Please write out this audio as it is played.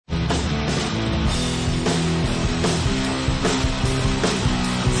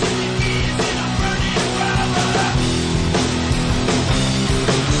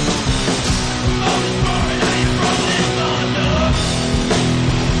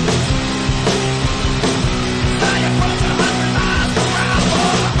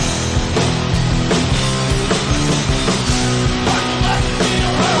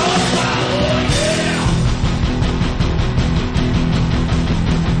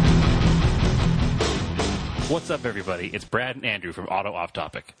What's up, everybody? It's Brad and Andrew from Auto Off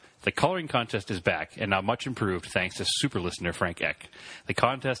Topic. The coloring contest is back, and now much improved thanks to super listener Frank Eck. The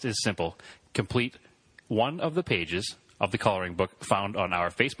contest is simple. Complete one of the pages of the coloring book found on our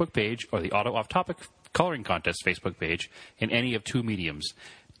Facebook page or the Auto Off Topic Coloring Contest Facebook page in any of two mediums.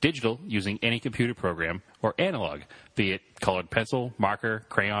 Digital, using any computer program, or analog, be it colored pencil, marker,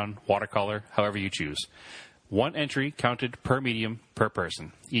 crayon, watercolor, however you choose. One entry counted per medium per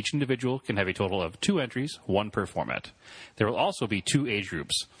person. Each individual can have a total of 2 entries, one per format. There will also be 2 age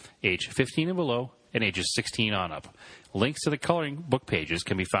groups, age 15 and below and ages 16 on up. Links to the coloring book pages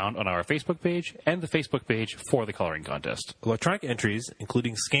can be found on our Facebook page and the Facebook page for the coloring contest. Electronic entries,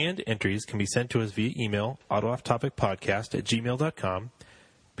 including scanned entries, can be sent to us via email, autoofftopicpodcast@gmail.com.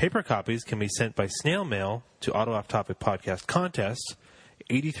 Paper copies can be sent by snail mail to Auto Off Topic Podcast Contest,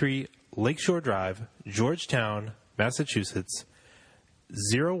 83 Lakeshore Drive, Georgetown, Massachusetts,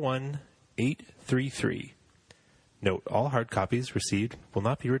 01833. Note, all hard copies received will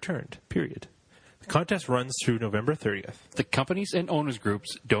not be returned, period. The contest runs through November 30th. The companies and owners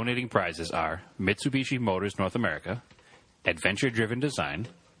groups donating prizes are Mitsubishi Motors North America, Adventure Driven Design,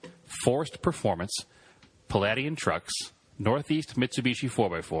 Forest Performance, Palladian Trucks, Northeast Mitsubishi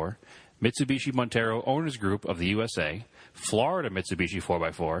 4x4, Mitsubishi Montero Owners Group of the USA, Florida Mitsubishi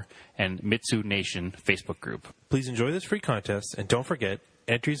 4x4, and Mitsu Nation Facebook group. Please enjoy this free contest, and don't forget,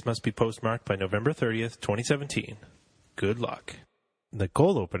 entries must be postmarked by November 30th, 2017. Good luck. The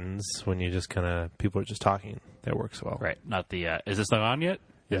cold opens when you just kind of, people are just talking. That works well. Right. Not the, is this thing on yet?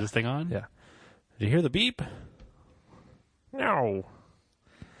 Yeah. Is this thing on? Yeah. Did you hear the beep? No.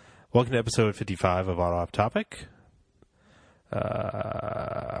 Welcome to episode 55 of Auto Off Topic.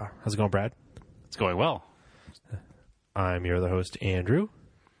 How's it going, Brad? It's going well. I'm your other host, Andrew.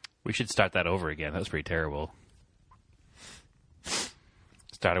 We should start that over again. That was pretty terrible.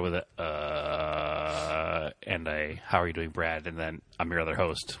 Started with a, and a, how are you doing, Brad? And then I'm your other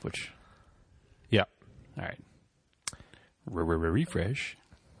host, which... Yeah. All right. Refresh.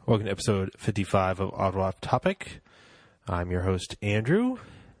 Welcome to episode 55 of Auto Off Topic. I'm your host, Andrew.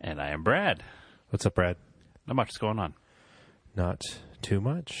 And I am Brad. What's up, Brad? Not much is going on. Not too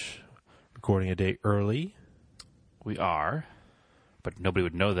much. Recording a day early. We are, but nobody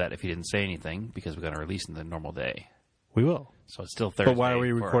would know that if you didn't say anything because we're going to release in the normal day. We will. So it's still Thursday. But why are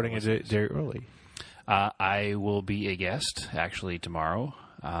we recording a day early? I will be a guest, actually, tomorrow.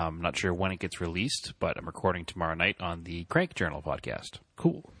 I'm not sure when it gets released, but I'm recording tomorrow night on the Crank Journal podcast.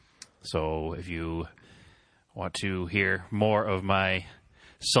 Cool. So if you want to hear more of my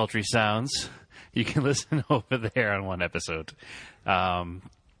sultry sounds, you can listen over there on one episode.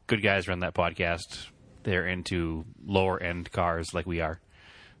 Good guys run that podcast. They're into lower-end cars like we are.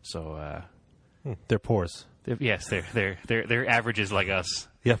 So they're pores. Yes, they're averages like us.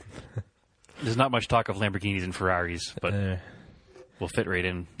 Yep. There's not much talk of Lamborghinis and Ferraris, but we'll fit right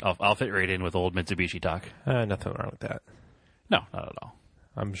in. I'll fit right in with old Mitsubishi talk. Nothing wrong with that. No, not at all.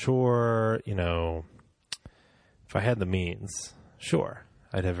 I'm sure, if I had the means, sure,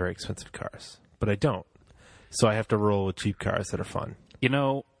 I'd have very expensive cars. But I don't. So I have to roll with cheap cars that are fun.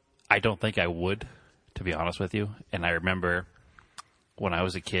 I don't think I would, to be honest with you. And I remember when I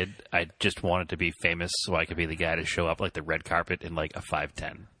was a kid, I just wanted to be famous so I could be the guy to show up like the red carpet in like a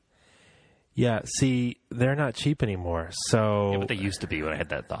 510. Yeah, see, they're not cheap anymore. So yeah, but they used to be when I had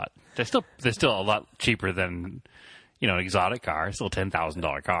that thought. They're still a lot cheaper than, an exotic car. Still a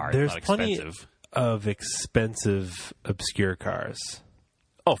 $10,000 car. There's not plenty expensive. Of expensive, obscure cars.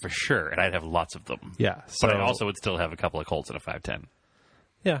 Oh, for sure. And I'd have lots of them. Yeah. But I also would still have a couple of Colts and a 510.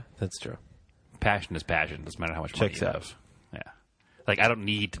 Yeah, that's true. Passion is passion. Doesn't matter how much money you have. Yeah. Like, I don't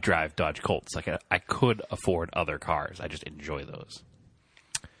need to drive Dodge Colts. Like, I could afford other cars. I just enjoy those.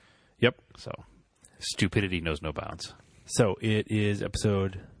 Yep. So, stupidity knows no bounds. So, it is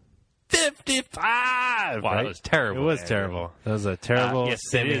episode 55! Wow, right? That was terrible. It was terrible. That was a terrible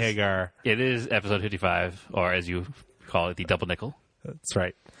Sammy Hagar. It is episode 55, or as you call it, the double nickel. That's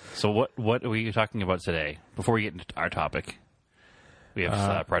right. So, what are we talking about today? Before we get into our topic, we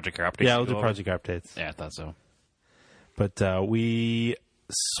have project car updates. Yeah, we'll do project car updates. Yeah, I thought so. But we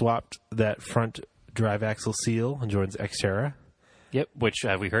swapped that front drive axle seal on Jordan's Xterra. Yep. Which,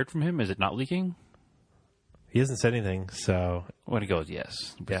 have we heard from him? Is it not leaking? He hasn't said anything, so... When he goes,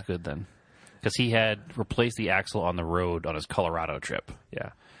 yes. That's good then. Because he had replaced the axle on the road on his Colorado trip.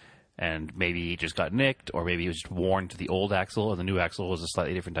 Yeah. And maybe he just got nicked, or maybe he was just worn to the old axle, and the new axle was a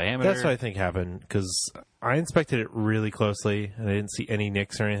slightly different diameter. That's what I think happened, because I inspected it really closely, and I didn't see any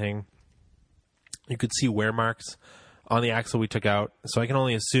nicks or anything. You could see wear marks on the axle we took out, so I can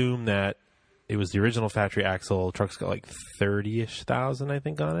only assume that it was the original factory axle. Truck's got like 30-ish thousand, I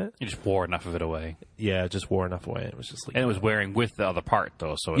think, on it. You just wore enough of it away. Yeah, it just wore enough away. It was just like, And it was wearing with the other part,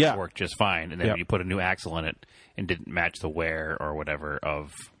 though, so it Yeah. worked just fine. And then Yep. you put a new axle in it and didn't match the wear or whatever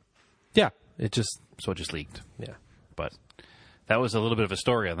of... yeah, it just, So it just leaked. yeah. But that was a little bit of a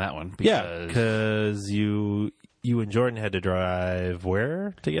story on that one. Yeah, because you and Jordan had to drive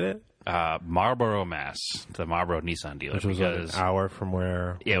where to get it? Marlboro, Mass, the Marlboro Nissan dealer. Which was like an hour from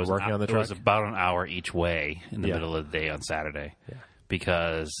where we were working on the It truck? was about an hour each way in the Yeah. middle of the day on Saturday. Yeah.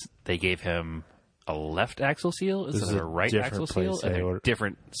 Because they gave him a left axle seal This instead is of a a right different axle seal, place and they they're ordered-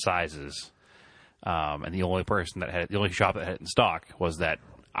 different sizes. And the only shop that had it in stock was that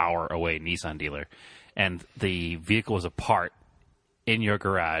hour away Nissan dealer. And the vehicle was apart in your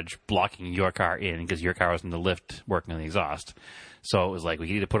garage, blocking your car in because your car was in the lift working on the exhaust. So it was like we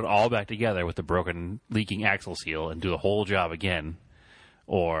could either put it all back together with the broken, leaking axle seal and do the whole job again,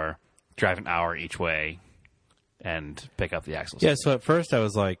 or drive an hour each way and pick up the axle seal. Yeah, so at first I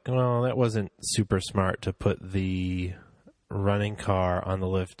was like, well, that wasn't super smart to put the running car on the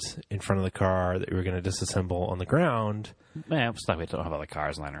lift in front of the car that we were going to disassemble on the ground. Man, it's not we don't have other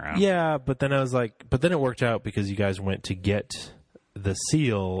cars lying around. Yeah, but then I was like, but then it worked out because you guys went to get the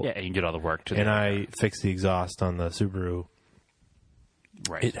seal, Yeah, and you did all the work to and I fixed the exhaust on the Subaru.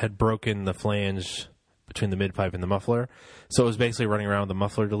 right. It had broken the flange between the mid-pipe and the muffler, so it was basically running around with the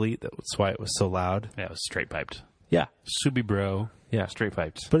muffler delete. That's why it was so loud. Yeah, it was straight piped. Yeah, Subi bro. yeah. Straight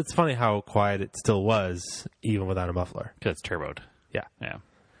piped. But it's funny how quiet it still was, even without a muffler. Because it's turboed. Yeah, Yeah.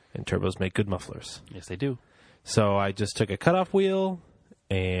 and turbos make good mufflers. Yes, they do. So I just took a cutoff wheel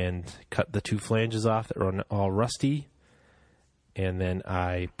and cut the two flanges off that were all rusty. And then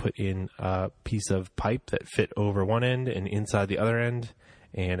I put in a piece of pipe that fit over one end and inside the other end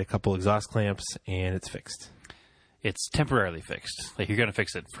and a couple exhaust clamps, and it's fixed. It's temporarily fixed. Like, you're going to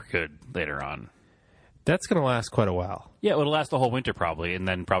fix it for good later on. That's going to last quite a while. Yeah, it'll last the whole winter probably, and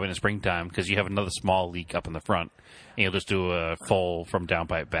then probably in the springtime, because you have another small leak up in the front, and you'll just do a full from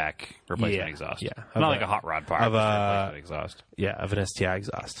downpipe back replacement Yeah, exhaust. yeah. Not Of like a- a hot rod part, of just a- replacement exhaust. Yeah, of an STI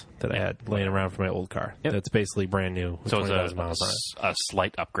exhaust that I had laying around for my old car. Yep. That's basically brand new with So it's 20,000 miles on it. a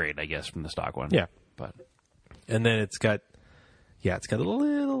slight upgrade, I guess, from the stock one. Yeah. But And then it's got a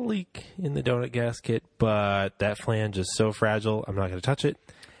little leak in the donut gasket, but that flange is so fragile, I'm not going to touch it.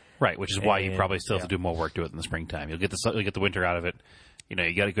 right, which is why you And- probably still have yeah. to do more work to it in the springtime. You'll get the winter out of it. You know,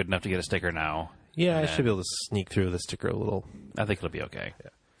 you got it good enough to get a sticker now. Yeah, I And should be able to sneak through the sticker a little. I think it'll be okay. Yeah.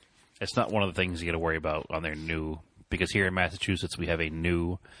 It's not one of the things you got to worry about on their new, because here in Massachusetts we have a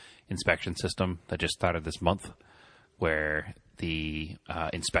new inspection system that just started this month, where the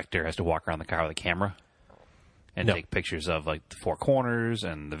inspector has to walk around the car with a camera and No. take pictures of like the four corners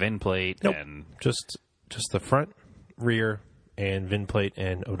and the VIN plate. Nope. And Just the front, rear, and VIN plate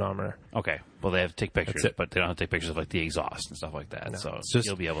and odometer. okay, well they have to take pictures, That's it. but they don't have to take pictures of like the exhaust and stuff like that. So It's just-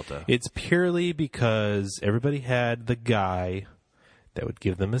 you'll be able to. It's purely because everybody had the guy that would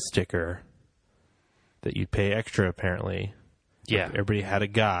give them a sticker that you'd pay extra, apparently. Yeah, Everybody had a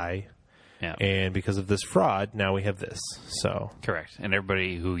guy, yeah, and because of this fraud, now we have this. So, correct. And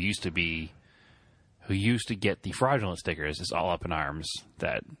everybody who used to get the fraudulent stickers is all up in arms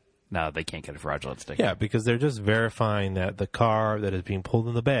that now they can't get a fraudulent sticker. yeah, because they're just verifying that the car that is being pulled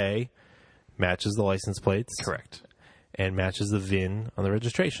in the bay matches the license plates. Correct. And matches the VIN on the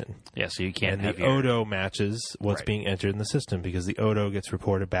registration. Yeah, so you can't And have the your... ODO matches what's Right. being entered in the system because the ODO gets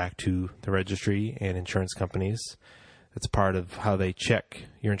reported back to the registry and insurance companies. It's part of how they check.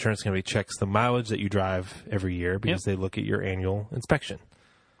 Your insurance company checks the mileage that you drive every year because they look at your annual inspection.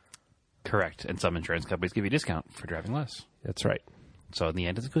 Correct. And some insurance companies give you a discount for driving less. That's right. So in the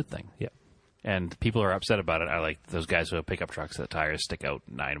end, it's a good thing. Yeah. And people are upset about it. I like those guys who have pickup trucks that tires stick out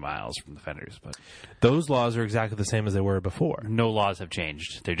 9 miles from the fenders. But Those laws are exactly the same as they were before. no laws have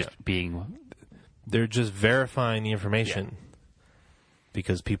changed. They're just being... They're just verifying the information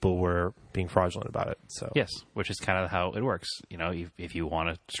because people were being fraudulent about it. So Yes, which is kind of how it works. You know, if you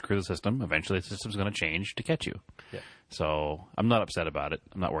want to screw the system, eventually the system's going to change to catch you. Yeah. So I'm not upset about it.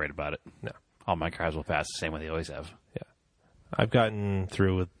 I'm not worried about it. No. All my cars will pass the same way they always have. Yeah. I've gotten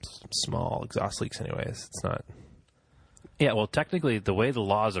through with small exhaust leaks anyways. It's not... Yeah, well, technically, the way the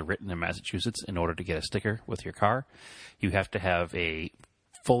laws are written in Massachusetts, in order to get a sticker with your car, you have to have a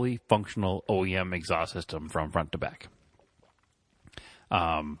fully functional OEM exhaust system from front to back.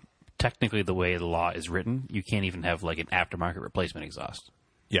 Technically, the way the law is written, you can't even have like an aftermarket replacement exhaust.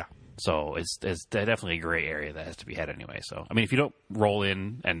 Yeah. So it's definitely a gray area that has to be had anyway. So, I mean, if you don't roll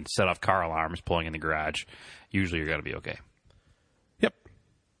in and set off car alarms pulling in the garage, usually you're going to be okay. Yep.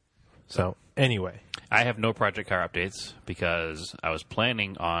 So, anyway. I have no project car updates because I was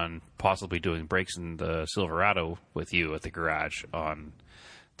planning on possibly doing brakes in the Silverado with you at the garage on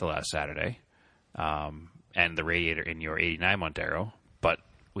the last Saturday, and the radiator in your 89 Montero, but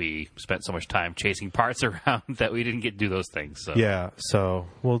we spent so much time chasing parts around that we didn't get to do those things. So. Yeah, so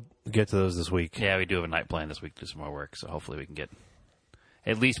we'll get to those this week. Yeah, we do have a night plan this week to do some more work, so hopefully we can get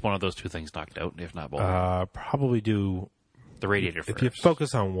at least one of those two things knocked out, if not both. Probably do the radiator first. If you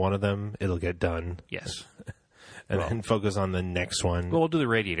focus on one of them, it'll get done. Yes. And then focus on the next one. Well, we'll do the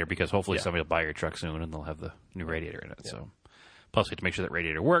radiator because hopefully somebody will buy your truck soon and they'll have the new radiator in it. Yeah. So, plus we have to make sure that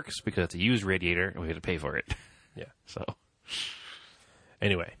radiator works because it's a used radiator and we have to pay for it. Yeah. So,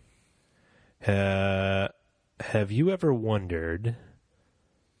 anyway, have you ever wondered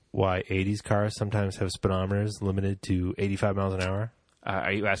why 80s cars sometimes have speedometers limited to 85 miles an hour?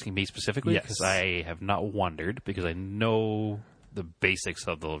 Are you asking me specifically? Yes. Because I have not wondered because I know the basics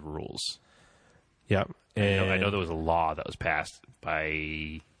of the rules. Yeah. And I know there was a law that was passed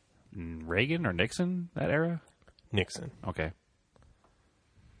by Reagan or Nixon that era? Nixon. Okay.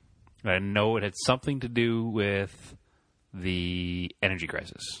 I know it had something to do with the energy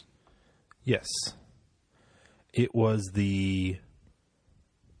crisis. Yes. It was the...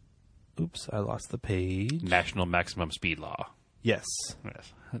 Oops, I lost the page. National Maximum Speed Law. Yes.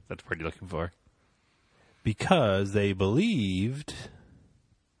 Yes. That's what you're looking for. Because they believed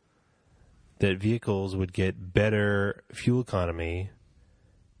that vehicles would get better fuel economy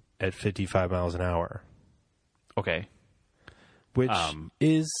at 55 miles an hour. Okay. Which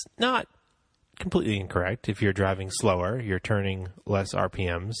is not completely incorrect. If you're driving slower, you're turning less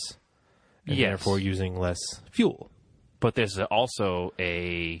RPMs and therefore using less fuel. But there's also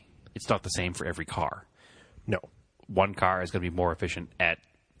it's not the same for every car. No. One car is going to be more efficient at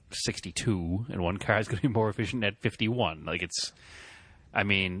 62 and one car is going to be more efficient at 51.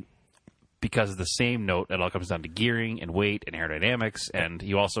 Because of the same note, it all comes down to gearing and weight and aerodynamics, and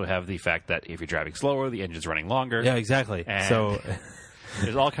you also have the fact that if you're driving slower, the engine's running longer. Yeah, exactly. And so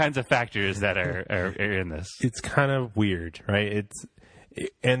there's all kinds of factors that are in this. It's kind of weird, right?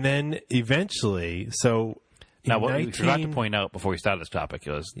 And then eventually, so now what we forgot to point out before we started this topic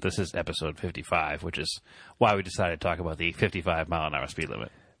was this is episode 55, which is why we decided to talk about the 55 mile an hour speed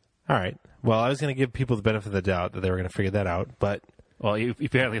limit. All right. Well, I was going to give people the benefit of the doubt that they were going to figure that out, but... Well, you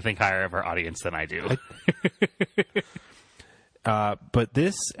apparently think higher of our audience than I do. But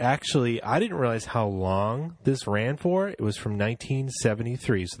this actually, I didn't realize how long this ran for. It was from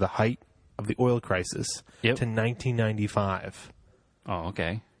 1973, so the height of the oil crisis, to 1995. Oh,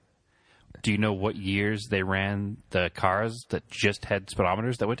 okay. Do you know what years they ran the cars that just had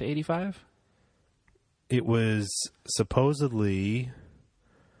speedometers that went to 85? It was supposedly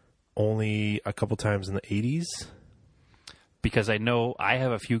only a couple times in the 80s. Because I know I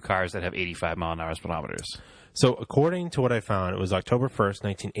have a few cars that have 85 mile an hour speedometers. So according to what I found, it was October 1st,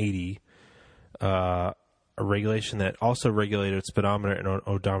 1980, a regulation that also regulated speedometer and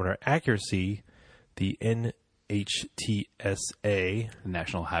odometer accuracy, the NHTSA, the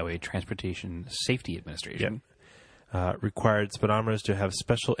National Highway Transportation Safety Administration, required speedometers to have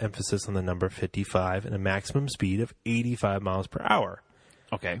special emphasis on the number 55 and a maximum speed of 85 miles per hour.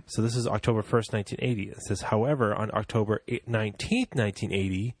 Okay. So this is October 1st, 1980. It says, however, on October 19th,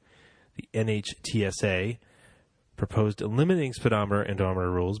 1980, the NHTSA proposed eliminating speedometer and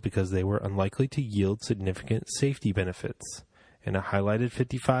odometer rules because they were unlikely to yield significant safety benefits. And a highlighted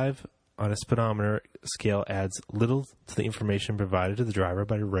 55 on a speedometer scale adds little to the information provided to the driver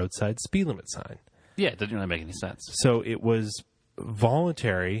by a roadside speed limit sign. Yeah, it doesn't really make any sense. So it was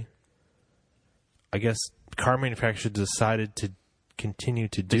voluntary. I guess car manufacturers decided to continue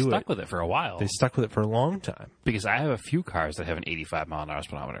to do it. They stuck with it for a while. They stuck with it for a long time. Because I have a few cars that have an 85 mile an hour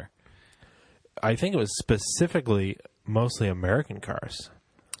speedometer. I think it was specifically mostly American cars.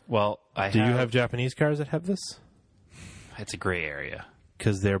 Well, Do you have Japanese cars that have this? It's a gray area.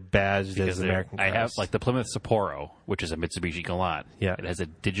 Because they're badged as American cars. I have like the Plymouth Sapporo, which is a Mitsubishi Galant. Yeah. It has a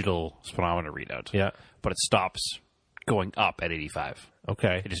digital speedometer readout. Yeah. But it stops going up at 85.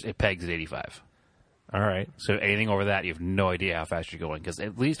 Okay. It pegs at 85. All right. So anything over that, you have no idea how fast you're going. Because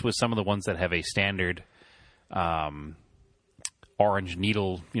at least with some of the ones that have a standard orange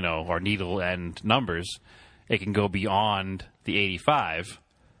needle, or needle end numbers, it can go beyond the 85,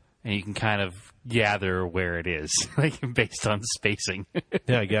 and you can kind of gather where it is, like based on spacing.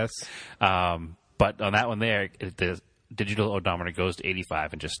 Yeah, I guess. But on that one there, the digital odometer goes to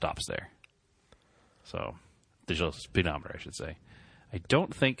 85 and just stops there. So, digital speedometer, I should say. I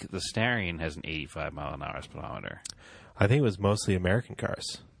don't think the Starion has an 85 mile an hour speedometer. I think it was mostly American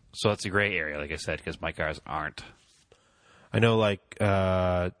cars. So that's a gray area, like I said, because my cars aren't. I know, like,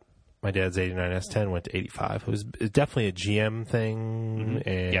 my dad's 89 S10 went to 85. It was definitely a GM thing,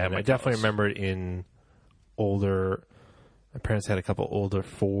 and Yeah, I definitely remember it in older. My parents had a couple older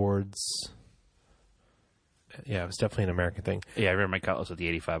Fords. Yeah, it was definitely an American thing. Yeah, I remember my Cutlass with the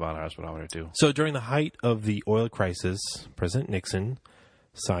 85 mile an hour speedometer too. So during the height of the oil crisis, President Nixon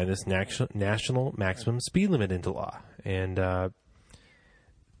signed this national maximum speed limit into law. And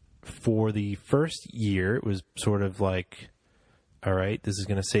for the first year, it was sort of like, all right, this is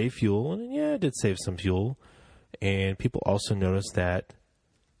going to save fuel. And yeah, it did save some fuel. And people also noticed that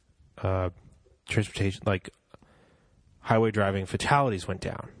transportation, like highway driving fatalities went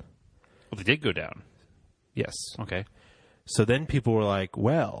down. Well, they did go down. Yes. Okay. So then people were like,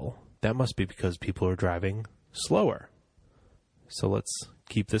 well, that must be because people are driving slower. So let's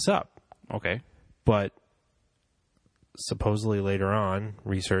keep this up. Okay. But supposedly later on,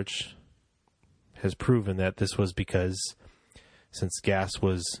 research has proven that this was because since gas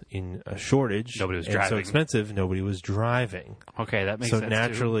was in a shortage, Nobody was and so driving. expensive, nobody was driving. Okay, that makes So sense.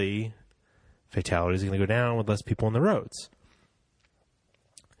 naturally, fatalities are going to go down with less people on the roads.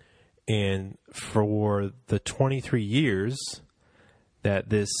 And for the 23 years that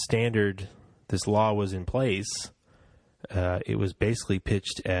this law was in place, it was basically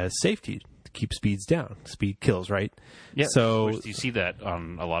pitched as safety to keep speeds down. Speed kills, right? Yeah. So Which you see that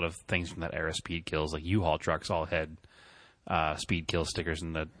on a lot of things from that era. Speed kills, like U-Haul trucks, all had speed kill stickers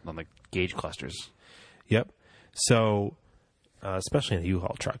on the gauge clusters. Yep. So especially in a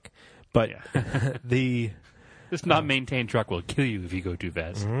U-Haul truck, but Yeah. This non-maintained truck will kill you if you go too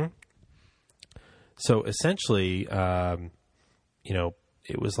fast. Mm-hmm. So essentially,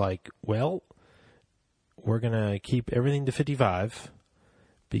 it was like, well, we're going to keep everything to 55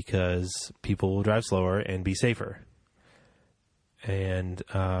 because people will drive slower and be safer. And,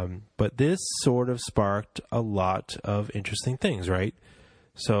 but this sort of sparked a lot of interesting things, right?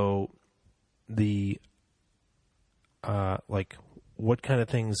 So what kind of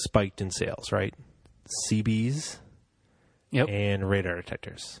things spiked in sales, right? CBs Yep. and radar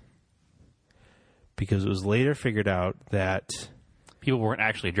detectors. Because it was later figured out that People weren't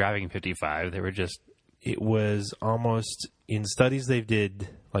actually driving 55. They were just... it was almost, in studies they did,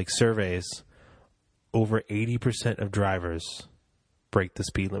 like surveys, over 80% of drivers break the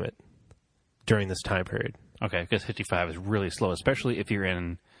speed limit during this time period. Okay, because 55 is really slow, especially if you're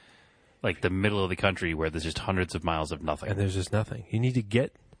in like the middle of the country where there's just hundreds of miles of nothing. And there's just nothing. You need to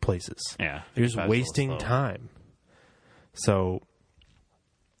get places. Yeah. You're just 55 is a little wasting slow. time. So,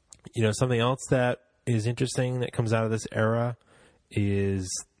 something else that is interesting that comes out of this era is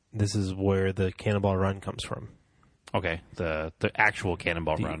this is where the Cannonball Run comes from. Okay, the actual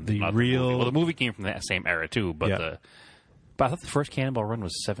Cannonball Run. the not real- movie. Well, the movie came from that same era too, but Yeah. but I thought the first Cannonball Run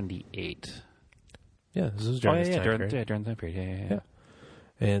was 78. Yeah, this was during this time during period. the time period. Yeah.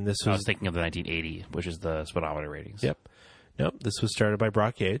 And this I was was thinking of the 1980, which is the speedometer ratings. Yep. Nope. This was started by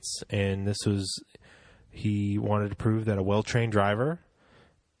Brock Yates, and he wanted to prove that a well-trained driver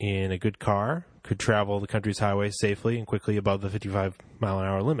in a good car could travel the country's highways safely and quickly above the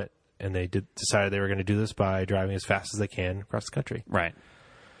 55-mile-an-hour limit. And they decided they were going to do this by driving as fast as they can across the country. Right.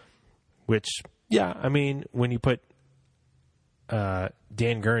 Which, yeah, I mean, when you put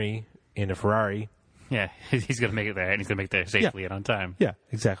Dan Gurney in a Ferrari, Yeah, he's going to make it there, and he's going to make it there safely and on time. yeah,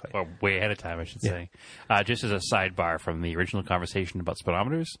 exactly. Or way ahead of time, I should say. Just as a sidebar from the original conversation about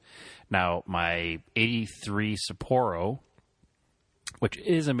speedometers, now my 83 Sapporo, which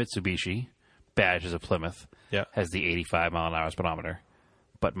is a Mitsubishi, badge is a Plymouth, Yeah. has the 85-mile-an-hour speedometer.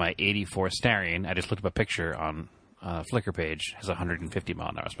 But my 84 Starion, I just looked up a picture on Flickr page, has a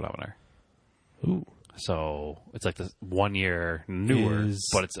 150-mile-an-hour speedometer. Ooh. So it's like the 1 year newer,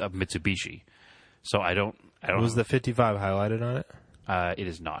 but it's a Mitsubishi. So I don't Was the 55 highlighted on it? it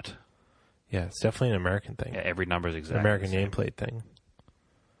is not. Yeah, it's definitely an American thing. Yeah, every number is exactly American the same. nameplate thing.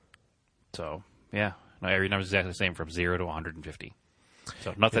 So, yeah. No, every number is exactly the same from 0 to 150.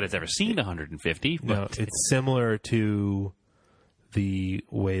 So, not that it's ever seen 150, but No, it's similar to the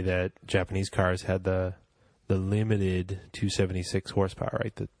way that Japanese cars had the limited 276 horsepower,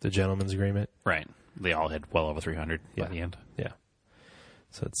 right? The gentleman's agreement. right. They all had well over 300 Yeah. by the end. Yeah.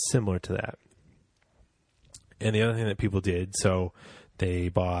 So it's similar to that. And the other thing that people did, so they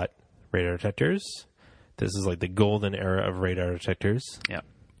bought radar detectors. This is like the golden era of radar detectors. Yeah.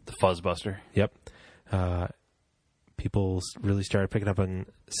 The Fuzzbuster. Yep. People really started picking up on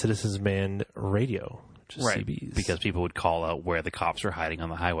Citizens Band Radio, which is CBs. Because people would call out where the cops were hiding on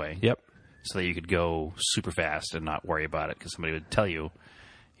the highway. Yep. So that you could go super fast and not worry about it because somebody would tell you,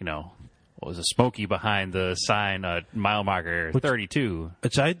 what was a Smoky behind the sign, mile marker 32.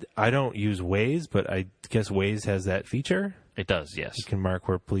 Which I don't use Waze, but I guess Waze has that feature. It does, yes. You can mark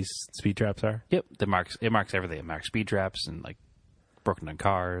where police speed traps are. Yep, it marks everything. It marks speed traps and like broken down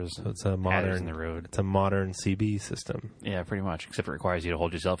cars. So it's a hazards modern in the road. It's a modern CB system. Yeah, pretty much. Except it requires you to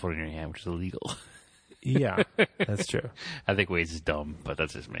hold your cell phone in your hand, which is illegal. Yeah, that's true. I think Waze is dumb, but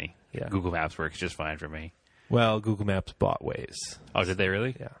that's just me. Yeah. Google Maps works just fine for me. Well, Google Maps bought Waze. Oh, did they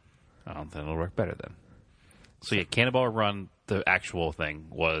really? Yeah. Oh, then it'll work better then. So yeah, Cannonball Run, the actual thing,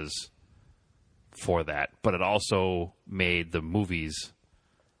 was for that, but it also made the movies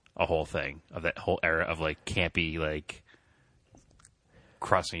a whole thing of that whole era of like campy, like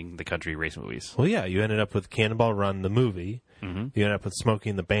crossing the country race movies. Well, yeah, you ended up with Cannonball Run, the movie. Mm-hmm. You ended up with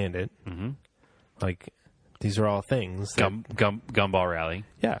Smokey and the Bandit. Mm-hmm. Like, these are all things. That, Gumball Rally.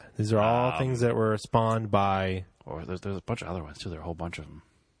 Yeah, these are all things that were spawned by Or there's a bunch of other ones too. There are a whole bunch of them.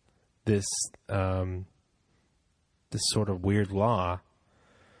 this this sort of weird law,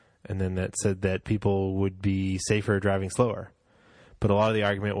 and then that said that people would be safer driving slower. But a lot of the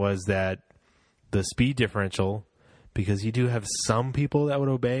argument was that the speed differential, because you do have some people that would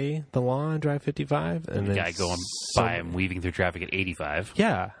obey the law and drive 55, and The then guy going by and weaving through traffic at 85.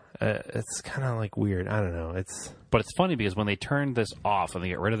 Yeah, it's kind of like weird. I don't know. But it's funny because when they turned this off and they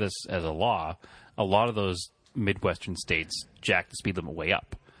got rid of this as a law, a lot of those Midwestern states jacked the speed limit way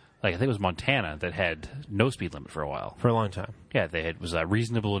up. Like I think it was Montana that had no speed limit for a while. For a long time. Yeah, it was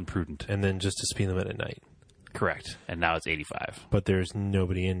reasonable and prudent. And then just a speed limit at night. Correct. And now it's 85. But there's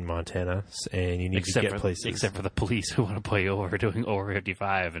nobody in Montana, and you need to get places. Except for the police who want to play over, doing over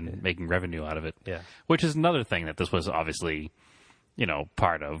 55 and making revenue out of it. Yeah. Which is another thing that this was obviously,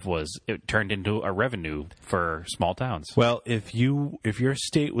 part of, was it turned into a revenue for small towns. Well, if your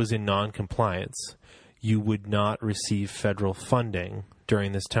state was in non-compliance, you would not receive federal funding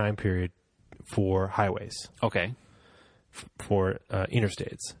during this time period for highways, Okay. for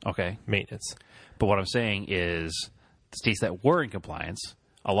interstates, Okay. maintenance. But what I'm saying is the states that were in compliance,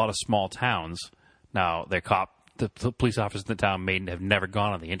 a lot of small towns, now the police officers in the town may have never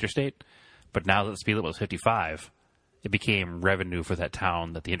gone on the interstate, but now that the speed limit was 55, it became revenue for that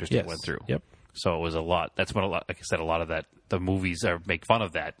town that the interstate went through. Yep. So it was a lot. That's what like I said, a lot of that, the movies make fun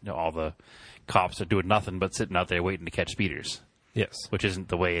of that. All the cops are doing nothing but sitting out there waiting to catch speeders, Yes. which isn't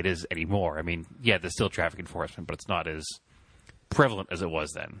the way it is anymore. I mean, yeah, there's still traffic enforcement, but it's not as prevalent as it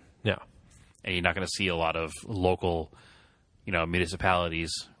was then. Yeah. And you're not going to see a lot of local,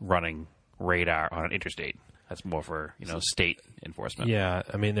 municipalities running radar on an interstate. That's more for, state enforcement. Yeah.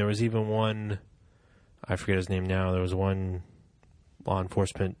 I mean, there was even one, I forget his name now, there was one law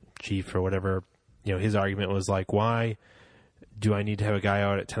enforcement chief or whatever, his argument was like, why do I need to have a guy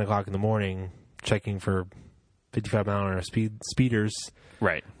out at 10 o'clock in the morning checking for 55-mile-an-hour speeders,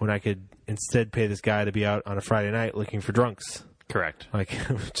 Right. when I could instead pay this guy to be out on a Friday night looking for drunks? Correct. Like,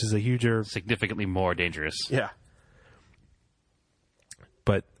 which is a huger... Significantly more dangerous. Yeah.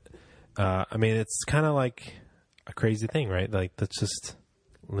 But, I mean, it's kind of like a crazy thing, right? Like, let's just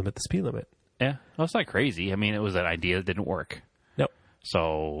limit the speed limit. Yeah. Well, it's not crazy. I mean, it was an idea that didn't work. Nope.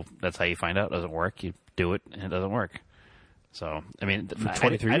 So that's how you find out it doesn't work. You do it, and it doesn't work. So, I mean, I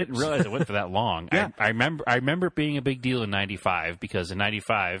 23 didn't realize it went for that long. Yeah. I remember it being a big deal in 95 because in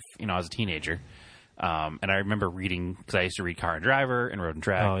 95, I was a teenager. And I remember reading, because I used to read Car and Driver and Road and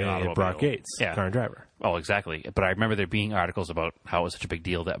Track. Oh, and yeah, Automobile. Brock Gates, Yeah. Car and Driver. Oh, exactly. But I remember there being articles about how it was such a big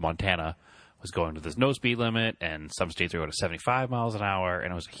deal that Montana was going to this no speed limit, and some states were going to 75 miles an hour,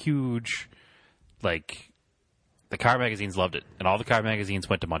 and it was a huge, the car magazines loved it, and all the car magazines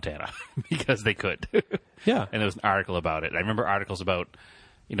went to Montana because they could. Yeah. And there was an article about it. I remember articles about,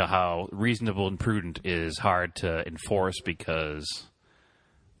 how reasonable and prudent is hard to enforce because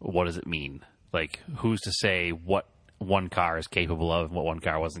what does it mean? Like, who's to say what one car is capable of and what one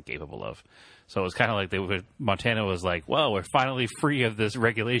car wasn't capable of? So it was kind of like Montana was like, well, we're finally free of this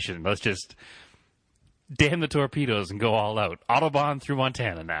regulation. Let's just damn the torpedoes and go all out. Autobahn through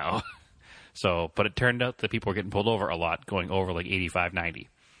Montana now. So, but it turned out that people were getting pulled over a lot, going over like 85, 90.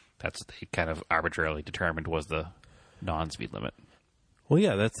 That's what they kind of arbitrarily determined was the non-speed limit. Well,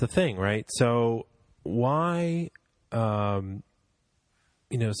 yeah, that's the thing, right? So why, so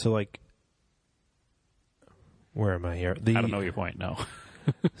like, where am I here? I don't know your point, no.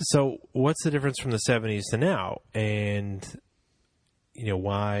 So what's the difference from the 70s to now? And,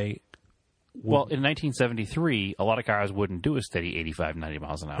 why? Well, in 1973, a lot of cars wouldn't do a steady 85, 90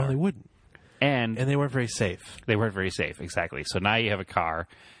 miles an hour. No, they wouldn't. And they weren't very safe. They weren't very safe, exactly. So now you have a car.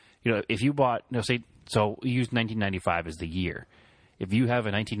 If you bought, so we use 1995 as the year. If you have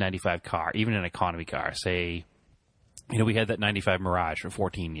a 1995 car, even an economy car, say, we had that 95 Mirage for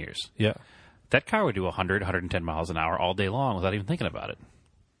 14 years. Yeah. That car would do 100, 110 miles an hour all day long without even thinking about it.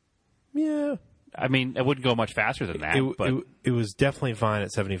 Yeah. I mean, it wouldn't go much faster than that. It was definitely fine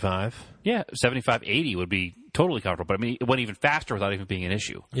at 75. Yeah, 75, 80 would be totally comfortable. But I mean, it went even faster without even being an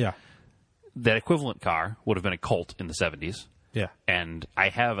issue. Yeah. That equivalent car would have been a Colt in the 70s. Yeah. And I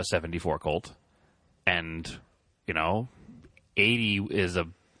have a 74 Colt. And, 80 is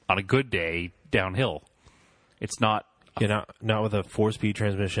on a good day downhill. It's not. Not with a 4-speed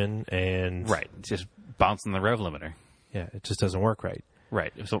transmission and. Right. It's just bouncing the rev limiter. Yeah, it just doesn't work right.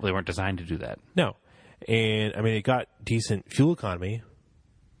 Right. So they weren't designed to do that. No. And, I mean, it got decent fuel economy,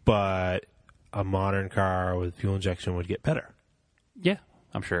 but a modern car with fuel injection would get better. Yeah,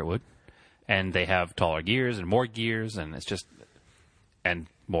 I'm sure it would. And they have taller gears, and it's just, and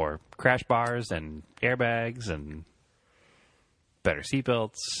more crash bars and airbags and better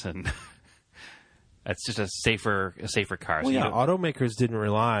seatbelts, and it's just a safer car. Well, automakers didn't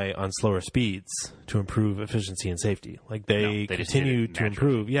rely on slower speeds to improve efficiency and safety. Like they continued to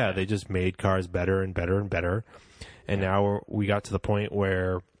improve. Yeah, they just made cars better and better and better. And now we got to the point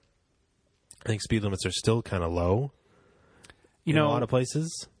where I think speed limits are still kind of low. In a lot of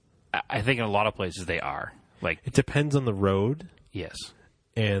places. I think in a lot of places they are. Like, it depends on the road. Yes.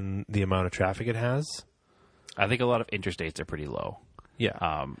 And the amount of traffic it has. I think a lot of interstates are pretty low. Yeah.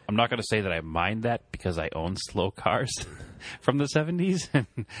 I'm not going to say that I mind that because I own slow cars from the 70s.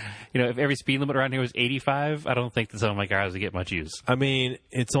 If every speed limit around here was 85, I don't think that some of my cars would get much use. I mean,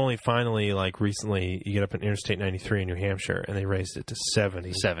 it's only finally, like recently, you get up in Interstate 93 in New Hampshire, and they raised it to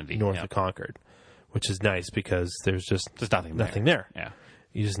 70 north of Concord, which is nice because there's nothing there. Yeah.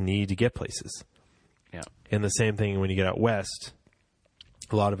 You just need to get places. Yeah. And the same thing when you get out west,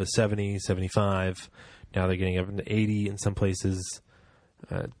 a lot of it's 70, 75. Now they're getting up into 80 in some places.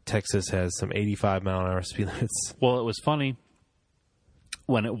 Texas has some 85 mile an hour speed limits. Well, it was funny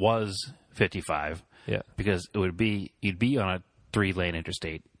when it was 55. Yeah. Because you'd be on a 3-lane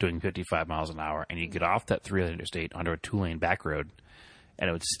interstate doing 55 miles an hour, and you'd get off that 3-lane interstate onto a 2-lane back road, and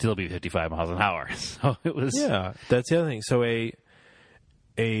it would still be 55 miles an hour. So it was. Yeah, that's the other thing. So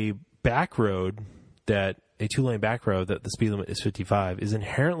a back road a 2-lane back road that the speed limit is 55 is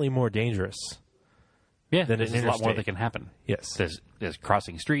inherently more dangerous. Yeah, there's a lot more that can happen. Yes. There's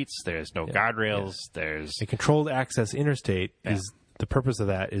crossing streets, there's no guardrails, there's... A controlled access interstate is... The purpose of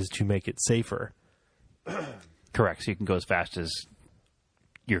that is to make it safer. Correct, so you can go as fast as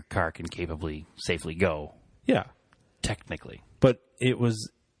your car can safely go. Yeah. Technically. But it was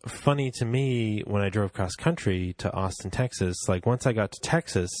funny to me when I drove cross country to Austin, Texas. Like, once I got to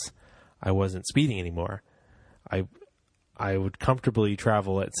Texas, I wasn't speeding anymore. I would comfortably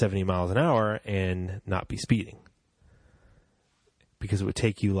travel at 70 miles an hour and not be speeding. Because it would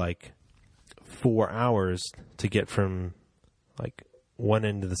take you like 4 hours to get from like one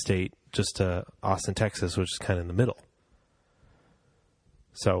end of the state just to Austin, Texas, which is kind of in the middle.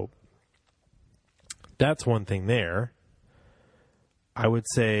 So that's one thing there. I would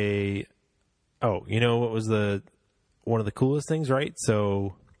say, what was one of the coolest things, right?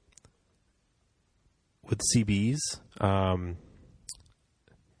 So with CBs,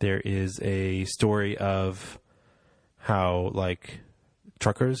 there is a story of how like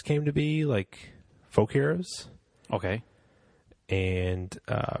truckers came to be like folk heroes. Okay. And,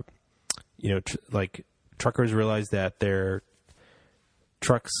 truckers realized that their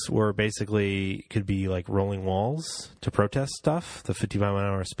trucks were could be like rolling walls to protest stuff, the 55 mile an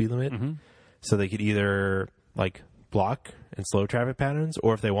hour speed limit. Mm-hmm. So they could either like block and slow traffic patterns,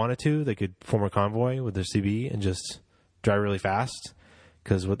 or if they wanted to, they could form a convoy with their CB and just drive really fast.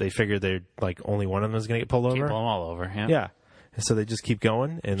 Because what they figured, they're like only one of them is going to get pulled over. Keep them all over, yeah. Yeah. And so they just keep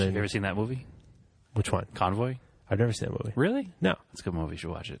going. And then, have you ever seen that movie? Which one? Convoy? I've never seen that movie. Really? No. It's a good movie. You should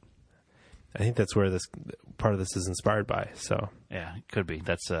watch it. I think that's where this part of this is inspired by. So yeah, it could be.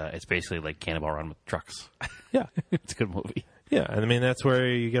 That's it's basically like Cannonball Run with trucks. Yeah. It's a good movie. Yeah, and I mean that's where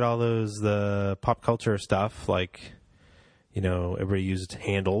you get all the pop culture stuff, like everybody used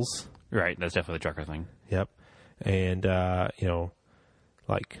handles. Right, that's definitely the trucker thing. Yep. And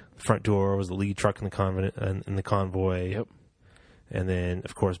like front door was the lead truck in the convoy. Yep. And then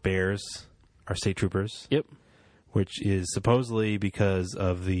of course bears are state troopers. Yep. Which is supposedly because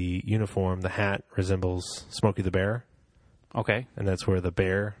of the uniform, the hat resembles Smokey the Bear. Okay. And that's where the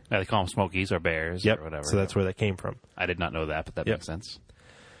bear... Yeah, they call them Smokies or Bears or whatever. So that's where that came from. I did not know that, but that makes sense.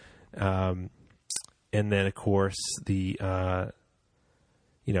 And then, of course, the,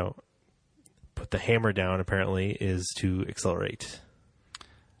 put the hammer down, apparently, is to accelerate.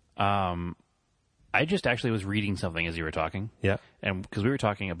 I just actually was reading something as you were talking. Yeah. And because we were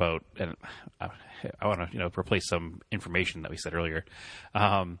talking about... And I want to replace some information that we said earlier.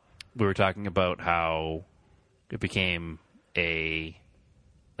 We were talking about how it became a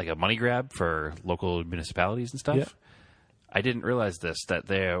like a money grab for local municipalities and stuff. Yeah. I didn't realize that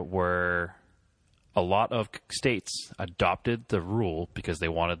there were a lot of states adopted the rule because they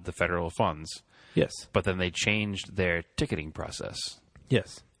wanted the federal funds, Yes. but then they changed their ticketing process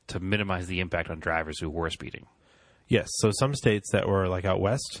Yes. to minimize the impact on drivers who were speeding. Yes. So some states that were like out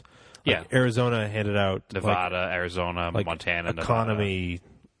west, Yeah. Arizona handed out Nevada, Arizona, like Montana, economy,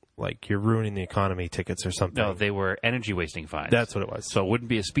 like you're ruining the economy tickets or something. No, they were energy wasting fines. That's what it was. So it wouldn't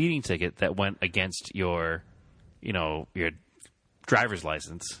be a speeding ticket that went against your driver's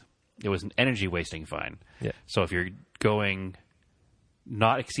license. It was an energy wasting fine. Yeah. So if you're going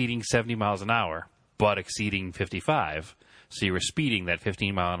not exceeding 70 miles an hour, but exceeding 55, so you were speeding that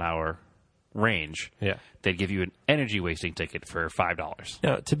 15 mile an hour range, Yeah. they'd give you an energy wasting ticket for $5.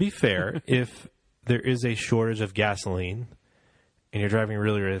 Now, to be fair, if there is a shortage of gasoline and you're driving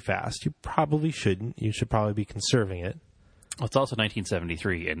really, really fast, you probably shouldn't. You should probably be conserving it. Well, it's also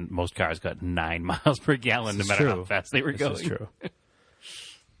 1973, and most cars got 9 miles per gallon no matter how fast they were going. This is true.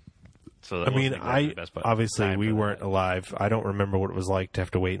 So I mean, obviously we weren't alive. I don't remember what it was like to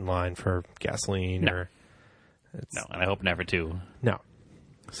have to wait in line for gasoline No, and I hope never to. No.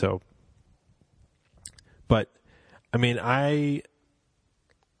 So, but, I mean,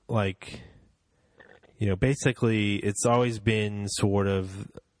 basically it's always been sort of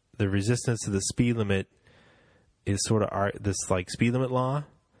the resistance to the speed limit is sort of this like speed limit law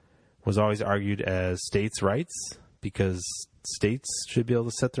was always argued as states' rights because states should be able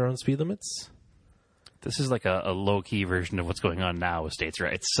to set their own speed limits. This is like a low-key version of what's going on now with states'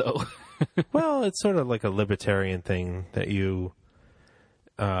 rights. So, Well, it's sort of like a libertarian thing that it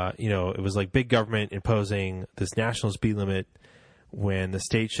was like big government imposing this national speed limit when the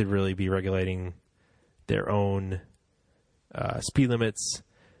state should really be regulating their own speed limits,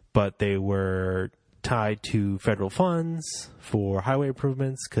 but they were tied to federal funds for highway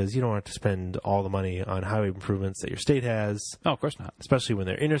improvements because you don't have to spend all the money on highway improvements that your state has. no, of course not. Especially when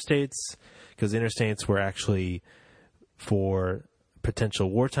they're interstates, because interstates were actually for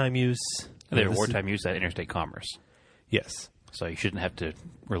potential wartime use. They were wartime use at interstate commerce. Yes. So you shouldn't have to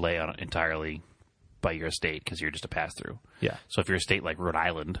rely on it entirely by your state because you're just a pass-through. Yeah. So if you're a state like Rhode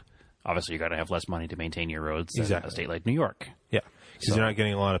Island, obviously you're going to have less money to maintain your roads than Exactly. a state like New York. Yeah. Because you're not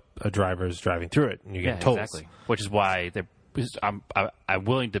getting a lot of drivers driving through it, and you're getting tolls. Exactly. Which is why I'm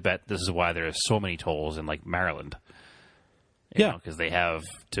willing to bet this is why there are so many tolls in like Maryland. Yeah. Because they have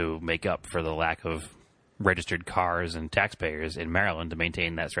to make up for the lack of registered cars and taxpayers in Maryland to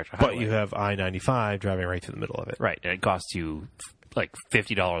maintain that stretch of highway. But you have I-95 driving right through the middle of it. Right, and it costs you like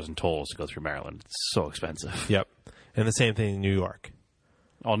 $50 in tolls to go through Maryland. It's so expensive. Yep. And the same thing in New York.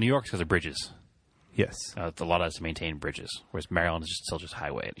 Well, New York's because of bridges. Yes. A lot has to maintain bridges, whereas Maryland is still just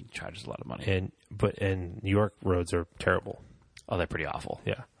highway and it charges a lot of money. And New York roads are terrible. Oh, they're pretty awful.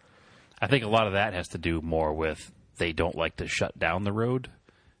 Yeah. I think a lot of that has to do more with they don't like to shut down the road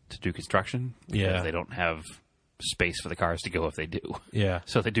to do construction. Yeah. They don't have space for the cars to go if they do. Yeah.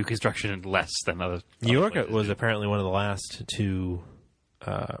 So they do construction less than other New York places was do. apparently one of the last to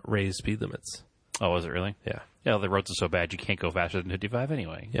raise speed limits. Oh, was it really? Yeah. Yeah, the roads are so bad you can't go faster than 55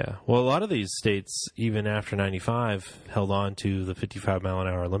 anyway. Yeah. Well, a lot of these states, even after 95, held on to the 55 mile an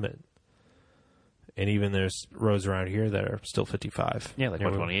hour limit. And even there's roads around here that are still 55. Yeah, like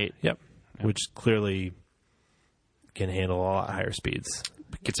 128. Yep. Which clearly can handle a lot higher speeds.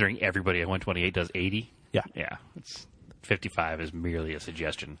 Considering everybody at 128 does 80. Yeah. Yeah. 55 is merely a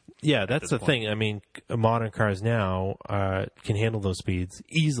suggestion. Yeah, that's the point. thing. I mean, modern cars now can handle those speeds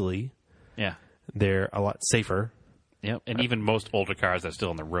easily. Yeah. They're a lot safer. Yep. And even most older cars that are still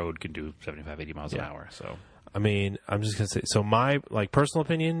on the road can do 75, 80 miles an hour. So, I mean, I'm just going to say, so my personal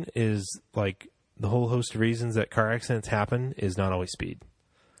opinion is the whole host of reasons that car accidents happen is not always speed.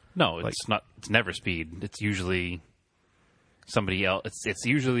 no, it's not. It's never speed. It's usually somebody else. It's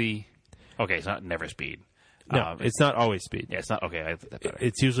usually okay. It's not never speed. No, it's not always speed. Yeah, it's not okay. I think that better.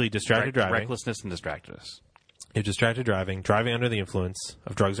 It's usually distracted driving. Recklessness and distractedness. You're distracted driving, driving under the influence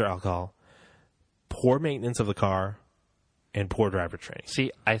of drugs or alcohol, poor maintenance of the car, and poor driver training.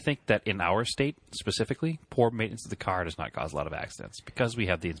 See, I think that in our state specifically, poor maintenance of the car does not cause a lot of accidents because we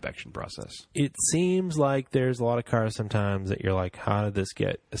have the inspection process. It seems like there's a lot of cars sometimes that you're like, how did this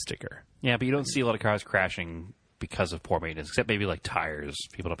get a sticker? Yeah, but you don't see a lot of cars crashing because of poor maintenance, except maybe like tires.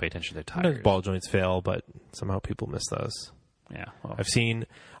 People don't pay attention to their tires. Sometimes ball joints fail, but somehow people miss those. Yeah, well, I've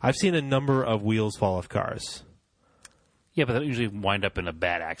seen a number of wheels fall off cars. yeah, but they usually wind up in a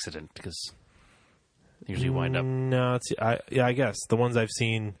bad accident because they usually wind up. No, I guess the ones I've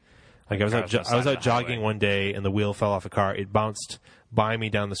seen, like I was Cars on the side out of the jogging highway. one day and the wheel fell off a car. It bounced by me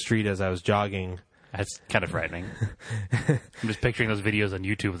down the street as I was jogging, That's kind of frightening. I'm just picturing those videos on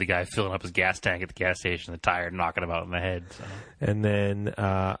YouTube of the guy filling up his gas tank at the gas station, the tire knocking him out in the head. So. And then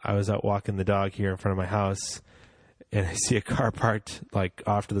I was out walking the dog here in front of my house, and I see a car parked like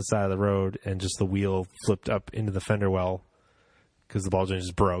off to the side of the road, and just the wheel flipped up into the fender well because the ball joint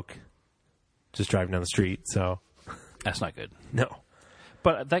just broke. Just driving down the street, so That's not good. no.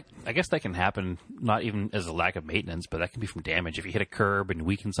 But I guess that can happen, not even as a lack of maintenance, but that can be from damage. If you hit a curb and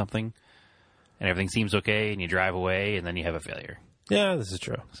weaken something, and everything seems okay, and you drive away, and then you have a failure. Yeah, this is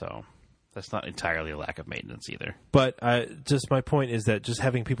true. So that's not entirely a lack of maintenance either. But just my point is that just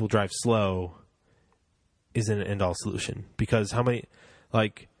having people drive slow isn't an end-all solution. Because how many,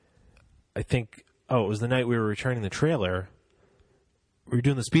 like, I think, it was the night we were returning the trailer. We were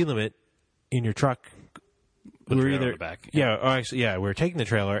doing the speed limit in your truck. The We were trailer either in the back. we were taking the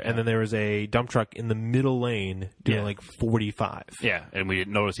trailer, and then there was a dump truck in the middle lane doing Yeah. like 45. Yeah, and we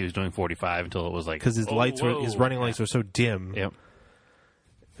didn't notice he was doing 45 until it was like... Because his his running lights were so dim. Yep.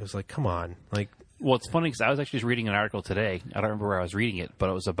 It was like, come on. Like, Well, it's funny because I was actually just reading an article today. I don't remember where I was reading it, but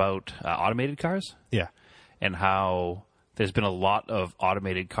it was about automated cars yeah. and how there's been a lot of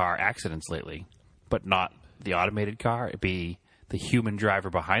automated car accidents lately, but not the automated car. It'd be the human driver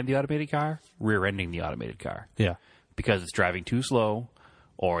behind the automated car rear-ending the automated car Yeah. because it's driving too slow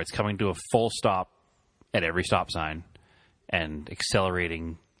or it's coming to a full stop at every stop sign and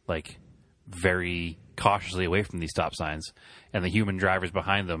accelerating like very cautiously away from these stop signs. And the human drivers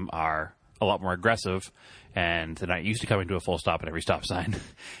behind them are a lot more aggressive and they're not used to coming to a full stop at every stop sign.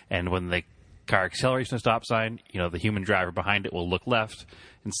 And when the car accelerates to a stop sign, the human driver behind it will look left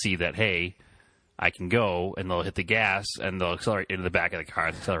and see that, hey, I can go, and they'll hit the gas, and they'll accelerate into the back of the car.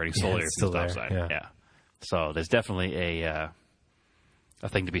 It's accelerating slowly it's from the still stop there, sign. yeah. So there's definitely a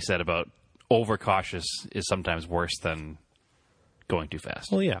thing to be said about overcautious is sometimes worse than going too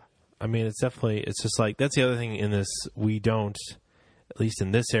fast. Well, yeah. I mean, it's just like, that's the other thing in this. We don't, at least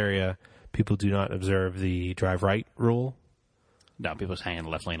in this area, people do not observe the drive right rule No, people just hang in the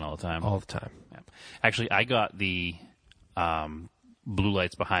left lane all the time. all the time. Yeah. Actually, I got the blue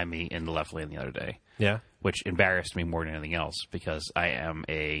lights behind me in the left lane the other day, Yeah. which embarrassed me more than anything else because I am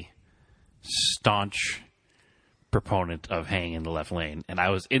a staunch proponent of hanging in the left lane. And I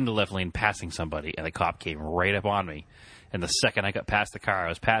was in the left lane passing somebody, and the cop came right up on me. And the second I got past the car I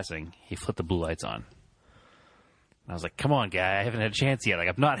was passing, he flipped the blue lights on. I was like, come on, guy, I haven't had a chance yet. Like,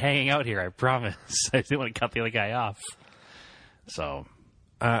 I'm not hanging out here, I promise. I didn't want to cut the other guy off. So,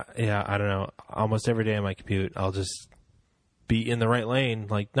 Yeah, I don't know. Almost every day on my commute, I'll just be in the right lane,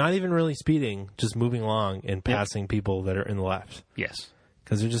 like not even really speeding, just moving along and passing people that are in the left yes.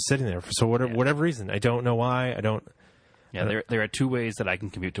 because they're just sitting there for whatever reason. I don't know why. I don't. Yeah, there are two ways that I can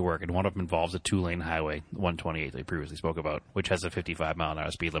commute to work, and one of them involves a two-lane highway, 128 that we previously spoke about, which has a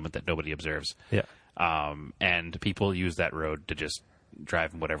 55-mile-an-hour speed limit that nobody observes. Yeah. And people use that road to just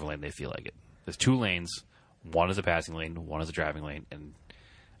drive in whatever lane they feel like it. There's two lanes. One is a passing lane, one is a driving lane, and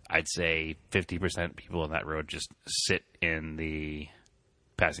I'd say 50% people on that road just sit in the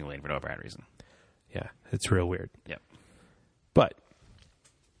passing lane for no apparent reason. Yeah, it's real weird. Yeah. But,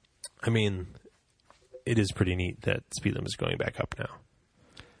 I mean, it is pretty neat that speed limit is going back up now.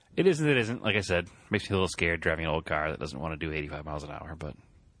 It is and it isn't. Like I said, makes me a little scared driving an old car that doesn't want to do 85 miles an hour, but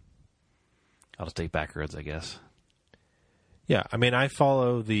I'll just take back roads, I guess. Yeah, I mean, I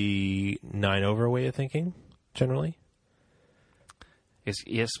follow the 9 over way of thinking, generally.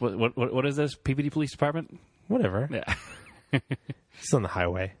 Yes. What is this? PPD Police Department? Whatever. Yeah. It's on the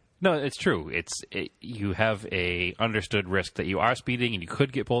highway. No, it's true. You have a understood risk that you are speeding and you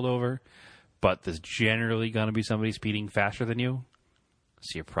could get pulled over, but there's generally going to be somebody speeding faster than you,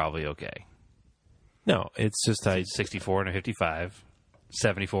 so you're probably okay. No, it's just 64 and a 55,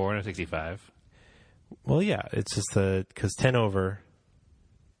 74 and a 65. Well, yeah, it's just because 10 over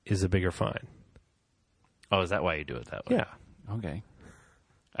is a bigger fine. Oh, is that why you do it that way? Yeah. Okay.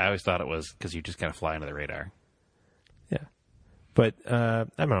 I always thought it was because you just kind of fly under the radar. Yeah. But, I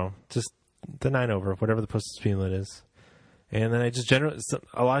don't know, just the 9 over, whatever the posted speed limit is. And then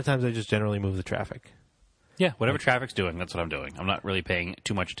a lot of times I just generally move the traffic. Yeah, whatever traffic's doing, that's what I'm doing. I'm not really paying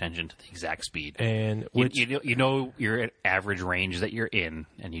too much attention to the exact speed. And You know your average range that you're in,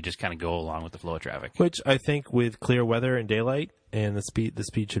 and you just kind of go along with the flow of traffic. which I think with clear weather and daylight and the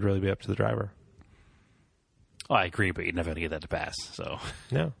speed should really be up to the driver. Oh, I agree, but you're never going to get that to pass. So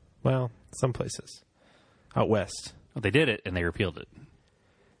No. Well, some places. Out west. well, they did it, and they repealed it.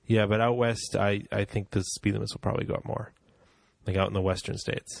 Yeah, but out west, I think the speed limits will probably go up more. Like out in the western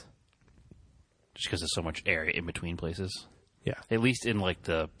states. Just because there's so much area in between places. Yeah. At least in like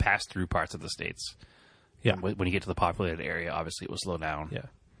the pass-through parts of the states. Yeah. When you get to the populated area, obviously it will slow down. Yeah.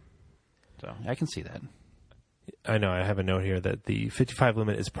 So I can see that. I know. I have a note here that the 55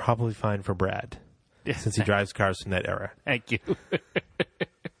 limit is probably fine for Brad, since he drives cars from that era. Thank you.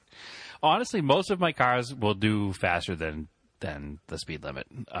 Honestly, most of my cars will do faster than the speed limit.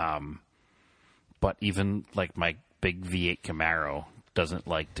 But even like my big V8 Camaro doesn't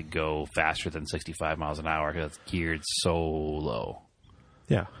like to go faster than 65 miles an hour because it's geared so low.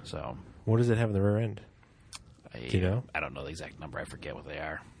 Yeah. So what does it have in the rear end? Do you know? I don't know the exact number. I forget what they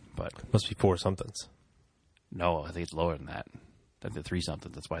are. But Must be 4 somethings. no, I think it's lower than that. I think 3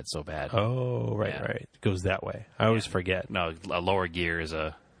 something. That's why it's so bad. Oh, right, Yeah. right. It goes that way. I always forget. No, a lower gear is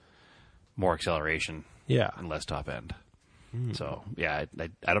a more acceleration Yeah. and less top end. So, yeah,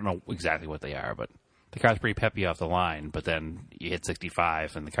 I don't know exactly what they are, but the car's pretty peppy off the line, but then you hit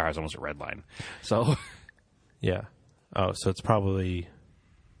 65 and the car's almost a red line. So, Yeah. Oh, so it's probably...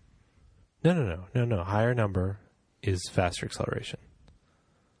 No. Higher number is faster acceleration.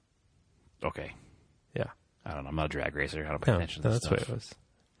 okay. Yeah. I don't know. I'm not a drag racer. I don't pay No, attention to this that's stuff. what it was.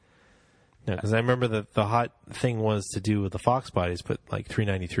 No, because I remember that the hot thing was to do with the Fox bodies, put like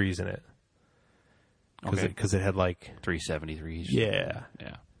 393s in it. Okay. Because it had like... 373s. Yeah.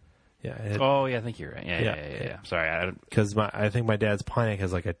 Yeah. Yeah. Oh, yeah, I think you're right. Yeah. Sorry. I don't, Because I think my dad's Pontiac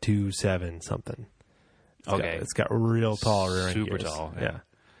has like a 2.7 something. okay. It's got real tall rear end Super gears. tall. Yeah.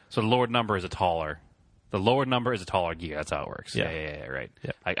 So the lower number is a taller. The lower number is a taller gear. That's how it works. Yeah. Yeah, right.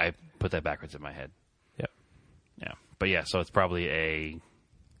 Yeah. I put that backwards in my head. Yeah. Yeah. But yeah, so it's probably a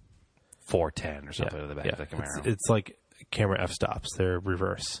 410 or something Yeah. in the back Yeah. of the Camaro. It's like camera f-stops. They're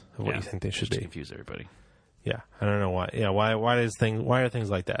reverse of what Yeah. you think they should Just to be. confuse everybody. Yeah. I don't know why. Yeah. Why are things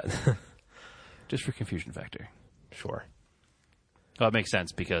like that? Just for confusion factor. Sure. Well, it makes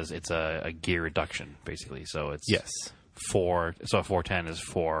sense because it's a gear reduction, basically. So it's Yes. 4. So a 410 is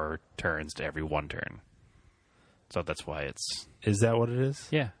 4 turns to every 1 turn. So that's why it's... Is that what it is?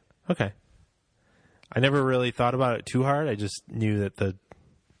 Yeah. Okay. I never really thought about it too hard. I just knew that the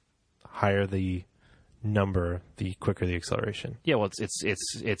higher the number, the quicker the acceleration. Yeah, well,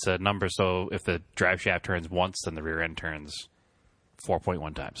 it's a number. So if the drive shaft turns once, then the rear end turns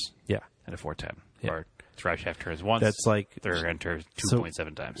 4.1 times Yeah. at a 410. Yeah. Or drive shaft turns once. That's like the rear end turns so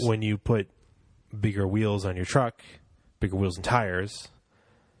 2.7 times. when you put bigger wheels on your truck, bigger wheels and tires,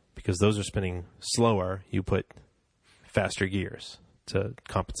 because those are spinning slower, you put faster gears to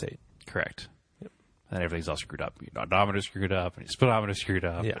compensate. Correct. Yep. And everything's all screwed up. Your odometer's screwed up, and your speedometer's screwed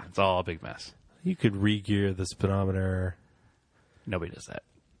up. Yeah. And it's all a big mess. You could re-gear the speedometer. Nobody does that.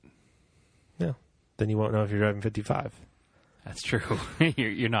 No. Then you won't know if you're driving 55. That's true.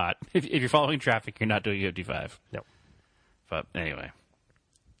 You're not. If you're following traffic, you're not doing 55. No. But anyway.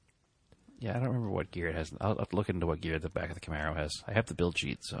 Yeah, I don't remember what gear it has. I'll have to look into what gear the back of the Camaro has. I have the build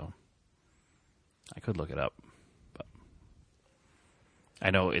sheet, so I could look it up. But I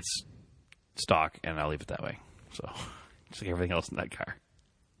know it's stock, and I'll leave it that way. So just like everything else in that car.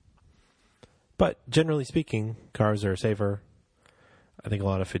 But generally speaking, cars are safer. I think a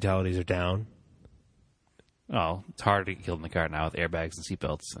lot of fatalities are down. Oh, it's hard to get killed in the car now with airbags and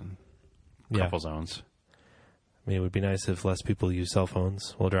seatbelts and Yeah. crumple zones. I mean, it would be nice if less people use cell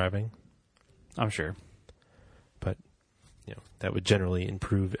phones while driving, I'm sure. but that would generally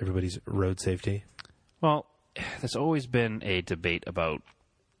improve everybody's road safety. Well, there's always been a debate about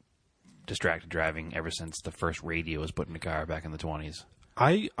distracted driving ever since the first radio was put in a car back in the 20s.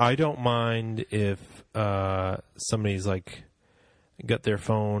 I don't mind if somebody's like got their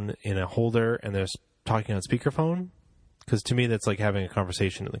phone in a holder and they're talking on speakerphone, because to me that's like having a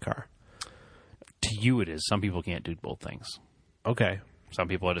conversation in the car. To you it is. Some people can't do both things. Okay, Some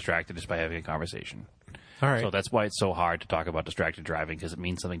people are distracted just by having a conversation. all right. So that's why it's so hard to talk about distracted driving, because it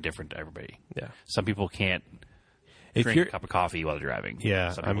means something different to everybody. Yeah. Some people can't If drink you're a cup of coffee while they're driving.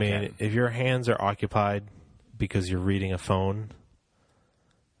 yeah, Some I people mean, can. if your hands are occupied because you're reading a phone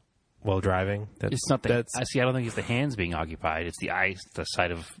while driving, It's not the. that's I see. I don't think it's the hands being occupied. It's the eye, the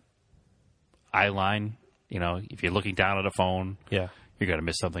side of eye line. You know, if you're looking down at a phone, yeah. you're going to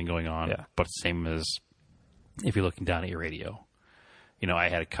miss something going on. Yeah. But same as if you're looking down at your radio. You know, I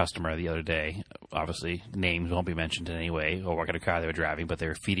had a customer the other day. Obviously, names won't be mentioned in any way, or what kind of car they were driving, but they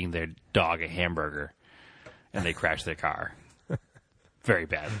were feeding their dog a hamburger, and they crashed their car very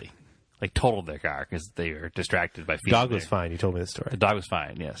badly. Like totaled their car because they were distracted by feeding. Dog was their- fine. You told me the story. The dog was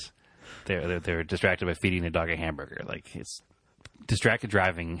fine. Yes, they were distracted by feeding their dog a hamburger. Like it's distracted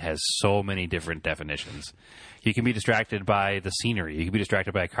driving has so many different definitions. You can be distracted by the scenery. You can be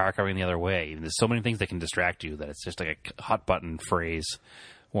distracted by a car coming the other way. And there's so many things that can distract you that it's just like a hot button phrase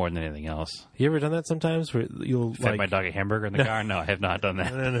more than anything else. You ever done that sometimes where you'll Fed like my dog a hamburger in the car? No, I have not done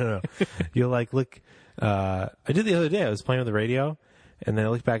that. no. You'll like look. I did the other day. I was playing with the radio, And then I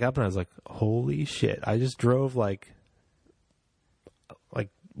looked back up and I was like, holy shit. I just drove like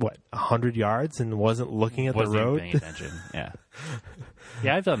what, 100 yards and wasn't looking at the road? Wasn't even paying attention. Yeah.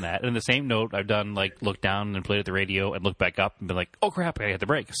 Yeah, I've done that. And in the same note, I've done like look down and played at the radio and look back up and been like, oh crap, I hit the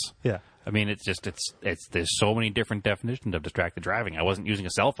brakes. Yeah. I mean, it's there's so many different definitions of distracted driving. I wasn't using a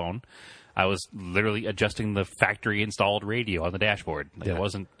cell phone. I was literally adjusting the factory installed radio on the dashboard. Like, Yeah. It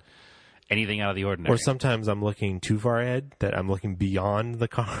wasn't anything out of the ordinary. Or sometimes I'm looking too far ahead, that I'm looking beyond the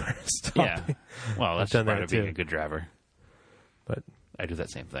car. Yeah. stopping. Well, that's done part that of being too. a good driver. But I do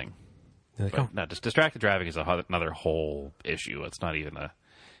that same thing. you're like, But oh, no, just distracted driving is another whole issue. It's not even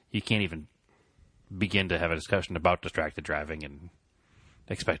you can't even begin to have a discussion about distracted driving and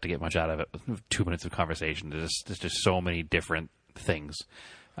expect to get much out of it with 2 minutes of conversation. There's just so many different things.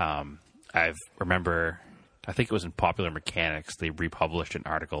 I think it was in Popular Mechanics, they republished an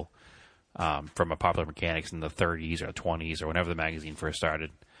article from a Popular Mechanics in the 30s or 20s or whenever the magazine first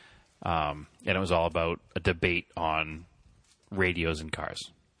started. And it was all about a debate on radios in cars.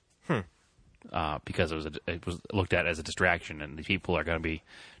 Because it was looked at as a distraction, and the people are going to be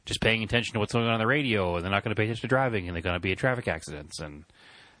just paying attention to what's going on the radio, and they're not going to pay attention to driving, and they're going to be in traffic accidents. And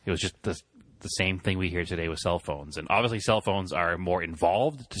it was just the same thing we hear today with cell phones. And obviously cell phones are a more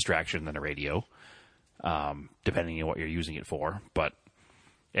involved distraction than a radio, depending on what you're using it for. But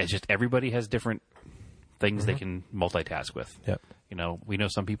it's just everybody has different things they can multitask with. Yep. You know, we know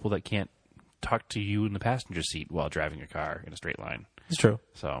some people that can't talk to you in the passenger seat while driving a car in a straight line. it's true.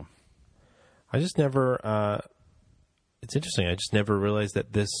 So, I just never, it's interesting. I just never realized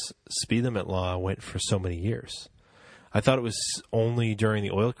that this speed limit law went for so many years. I thought it was only during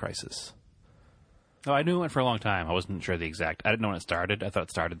the oil crisis. no, I knew it went for a long time. I wasn't sure the exact. I didn't know when it started. I thought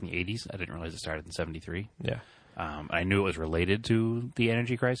it started in the 80s. I didn't realize it started in 73. Yeah. I knew it was related to the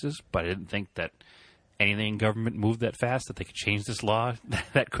energy crisis, but I didn't think that anything in government moved that fast that they could change this law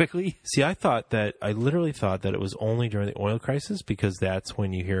that quickly. See, I literally thought that it was only during the oil crisis because that's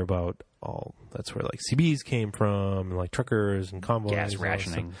when you hear about that's where like CBs came from and like truckers and convoys. Gas and all that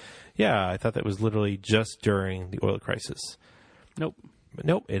rationing. stuff. Yeah, I thought that was literally just during the oil crisis. Nope. But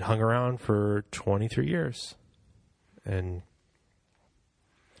nope, it hung around for 23 years. And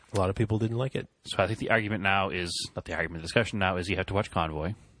a lot of people didn't like it. So I think the argument now is, not the argument, the discussion now is you have to watch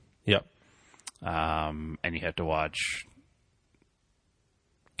Convoy. Yep. And you have to watch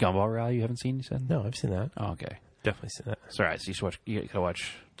Gumball Rally. You haven't seen, you said? No, I've seen that. Oh, okay. Definitely seen that. So, all right, so you gotta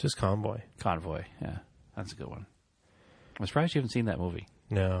watch Just Convoy. Convoy. Yeah, that's a good one. I'm surprised you haven't seen that movie.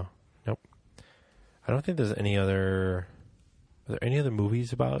 No. Nope. I don't think there's any other... Are there any other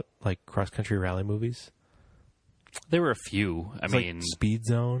movies about, like, cross-country rally movies? There were a few. I It's mean, like Speed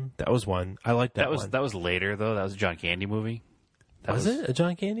Zone. That was one. I liked that one. that was later though. That was a John Candy movie. That Was it a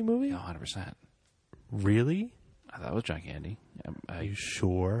John Candy movie? No, 100%. Really? I thought it was John Candy. Are you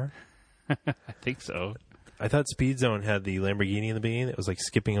sure? I think so. I thought Speed Zone had the Lamborghini in the beginning that was like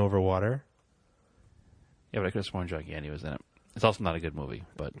skipping over water. Yeah, but I could have sworn John Candy was in it. It's also not a good movie,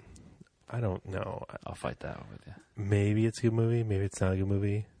 but I don't know. I'll fight that one with you. Maybe it's a good movie. Maybe it's not a good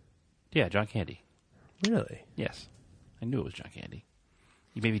movie. Yeah, John Candy. Really? Yes. I knew it was John Candy.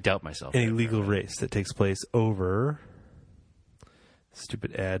 You made me doubt myself. An illegal race that takes place over...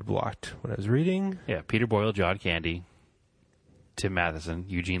 Stupid ad blocked when I was reading. Yeah, Peter Boyle, John Candy, Tim Matheson,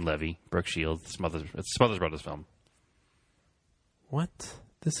 Eugene Levy, Brooke Shields, Smothers Brothers film. What?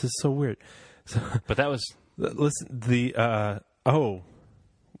 This is so weird. So, But that was listen, the... that was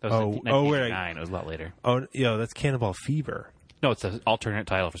wait. 1989. It was a lot later. Oh, yo, that's Cannonball Fever. No, it's an alternate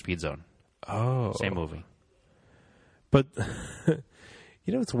title for Speed Zone. Oh. Same movie. But,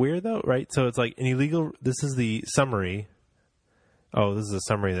 you know what's weird, though, right? So it's like an illegal... This is the summary. Oh, this is a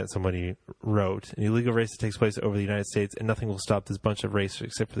summary that somebody wrote. An illegal race that takes place over the United States, and nothing will stop this bunch of racers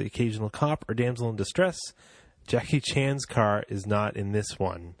except for the occasional cop or damsel in distress. Jackie Chan's car is not in this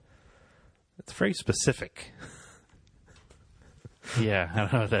one. It's very specific. Yeah, I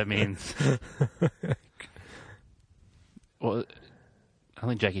don't know what that means. Well, I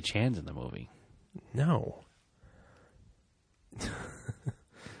don't think Jackie Chan's in the movie. No. It's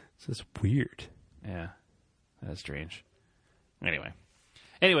just weird. Yeah, that's strange.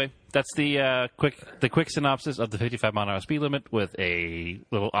 Anyway, that's the quick synopsis of the 55 mile an hour speed limit with a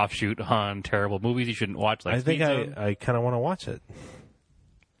little offshoot on terrible movies you shouldn't watch. Like I think Speed Zone. I kind of want to watch it.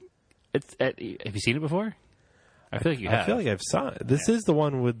 Have you seen it before? I feel like you have. I feel like I've saw it. This is the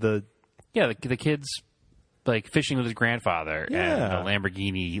one with the... Yeah, the kid's like fishing with his grandfather, and Yeah. a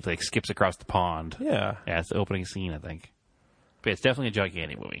Lamborghini like skips across the pond. Yeah. Yeah, it's the opening scene, I think. But it's definitely a John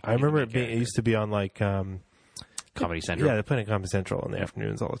Candy movie. I remember it used to be on like... Comedy Central. Yeah, they put it on Comedy Central in the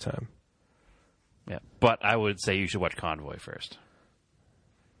afternoons all the time. Yeah, but I would say you should watch Convoy first.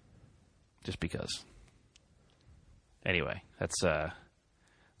 just because. Anyway, that's that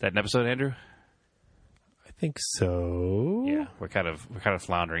an episode, Andrew? I think so. Yeah, we're kind of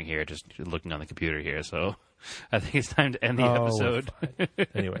floundering here, just looking on the computer here. So I think it's time to end the episode.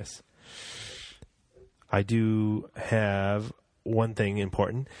 Anyways, I do have one thing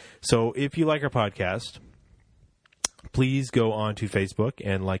important. So if you like our podcast, please go on to Facebook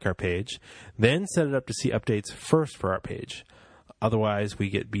and like our page. Then set it up to see updates first for our page. Otherwise, we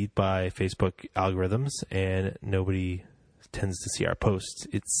get beat by Facebook algorithms and nobody tends to see our posts,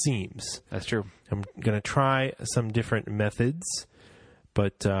 it seems. That's true. I'm going to try some different methods,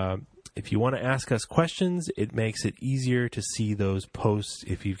 but if you want to ask us questions, it makes it easier to see those posts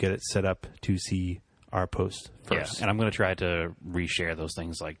if you get it set up to see our post first. Yeah, and I'm going to try to reshare those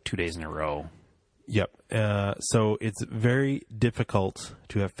things like 2 days in a row. Yep. So it's very difficult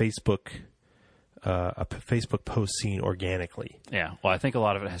to have a Facebook post seen organically. Yeah. Well, I think a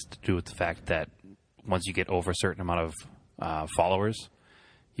lot of it has to do with the fact that once you get over a certain amount of followers,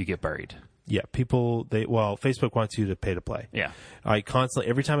 you get buried. Yeah, Facebook wants you to pay to play. Yeah. I constantly,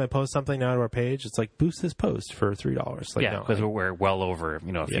 every time I post something now to our page, it's like, boost this post for $3. Like, yeah, because we're well over,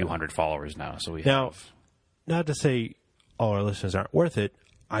 a few hundred followers now. So we have. Not to say all our listeners aren't worth it.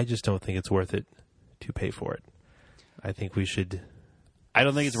 I just don't think it's worth it to pay for it. I think we should. I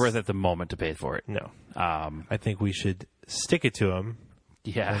don't think it's worth it at the moment to pay for it. No. I think we should stick it to them.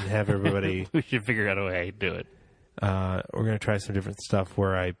 Yeah. And have everybody. We should figure out a way to do it. We're going to try some different stuff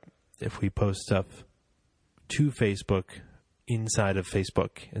where if we post stuff to Facebook inside of Facebook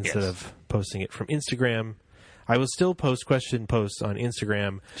instead of posting it from Instagram. I will still post question posts on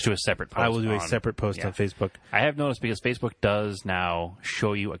Instagram. Just do a separate post. I will do a separate post on Facebook. I have noticed because Facebook does now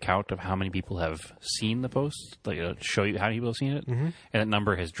show you a count of how many people have seen the post, show you how many people have seen it, and that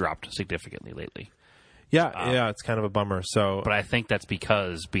number has dropped significantly lately. Yeah, it's kind of a bummer. So, but I think that's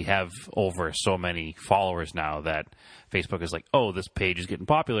because we have over so many followers now that Facebook is like, oh, this page is getting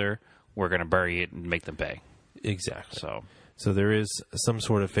popular. We're going to bury it and make them pay. Exactly. So there is some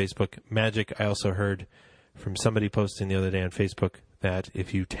sort of Facebook magic. I also heard from somebody posting the other day on Facebook that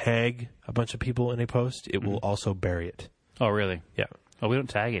if you tag a bunch of people in a post, it will also bury it. Oh, really? Yeah. Oh, we don't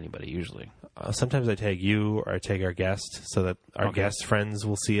tag anybody usually. Sometimes I tag you or I tag our guest so that our guest friends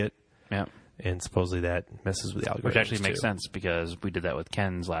will see it. Yeah. And supposedly that messes with the algorithm. Which actually makes sense because we did that with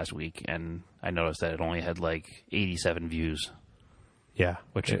Ken's last week, and I noticed that it only had 87 views. Yeah.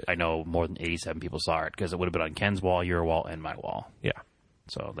 Which I know more than 87 people saw it because it would have been on Ken's wall, your wall, and my wall. Yeah.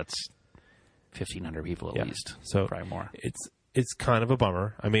 So that's 1,500 people at least. So probably more. It's kind of a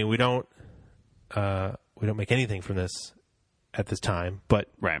bummer. I mean, we don't make anything from this at this time, but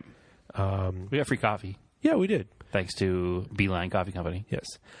right. We got free coffee. Yeah, we did. Thanks to Beeline Coffee Company. Yes.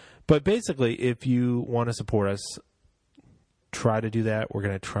 But basically, if you want to support us, try to do that. We're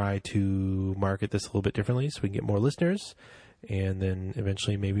going to try to market this a little bit differently so we can get more listeners. And then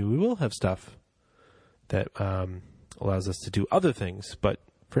eventually maybe we will have stuff that allows us to do other things. But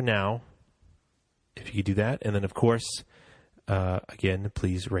for now, if you could do that. And then, of course, again,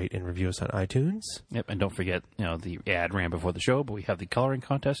 please rate and review us on iTunes. Yep. And don't forget, the ad ran before the show, but we have the coloring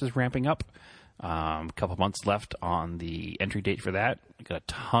contest is ramping up. A couple months left on the entry date for that. We got a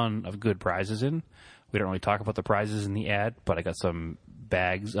ton of good prizes in. We don't really talk about the prizes in the ad, but I got some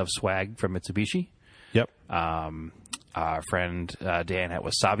bags of swag from Mitsubishi. Yep. Our friend Dan at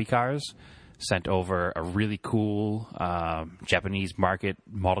Wasabi Cars sent over a really cool Japanese market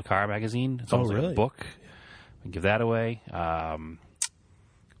model car magazine. It's almost like a book. We can give that away.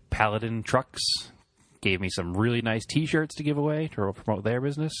 Paladin Trucks gave me some really nice T-shirts to give away to promote their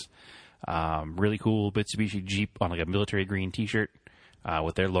business. Really cool Mitsubishi Jeep on a military green T-shirt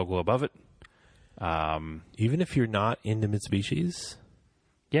with their logo above it. Even if you're not into Mitsubishis,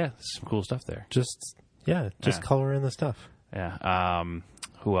 yeah, some cool stuff there. Just color in the stuff. Yeah.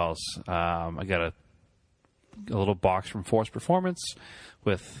 Who else? I got a little box from Force Performance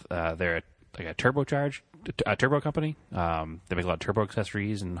with their a turbo company. They make a lot of turbo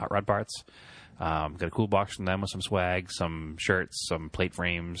accessories and hot rod parts. Got a cool box from them with some swag, some shirts, some plate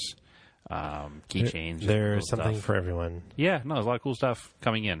frames. Keychains. There's something for everyone. Yeah, no, there's a lot of cool stuff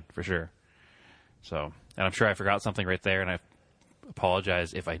coming in for sure. So, and I'm sure I forgot something right there, and I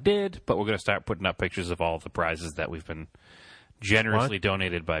apologize if I did, but we're going to start putting up pictures of all the prizes that we've been generously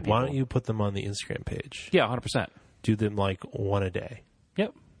donated by people. Why don't you put them on the Instagram page? Yeah, 100%. Do them one a day.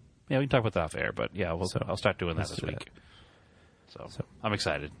 Yep. Yeah, we can talk about that off air, but yeah, I'll start doing that this week. So I'm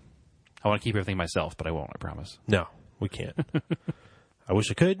excited. I want to keep everything myself, but I won't, I promise. No, we can't. I wish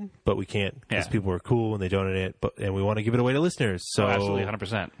I could, but we can't because people are cool and they donate it, and we want to give it away to listeners. So absolutely,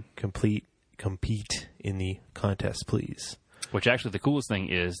 100%. Compete in the contest, please. Which actually, the coolest thing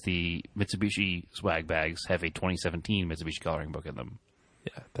is the Mitsubishi swag bags have a 2017 Mitsubishi coloring book in them.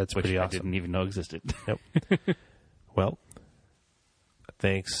 Yeah, that's Which pretty I awesome. didn't even know existed. Yep. Well,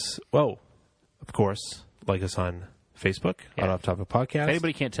 thanks. Well, of course, like us on Facebook, Yeah. on Off Topic Podcast. If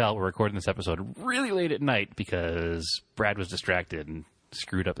anybody can't tell, we're recording this episode really late at night because Brad was distracted and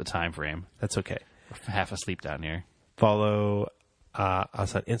screwed up the time frame. That's okay. We're half asleep down here. Follow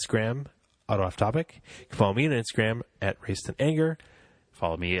us on Instagram, Auto Off Topic. You can follow me on Instagram at Raced Anger.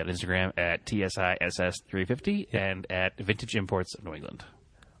 Follow me at Instagram at TSISS350 and at Vintage Imports of New England.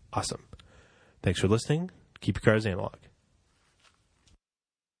 Awesome. Thanks for listening. Keep your cars analog.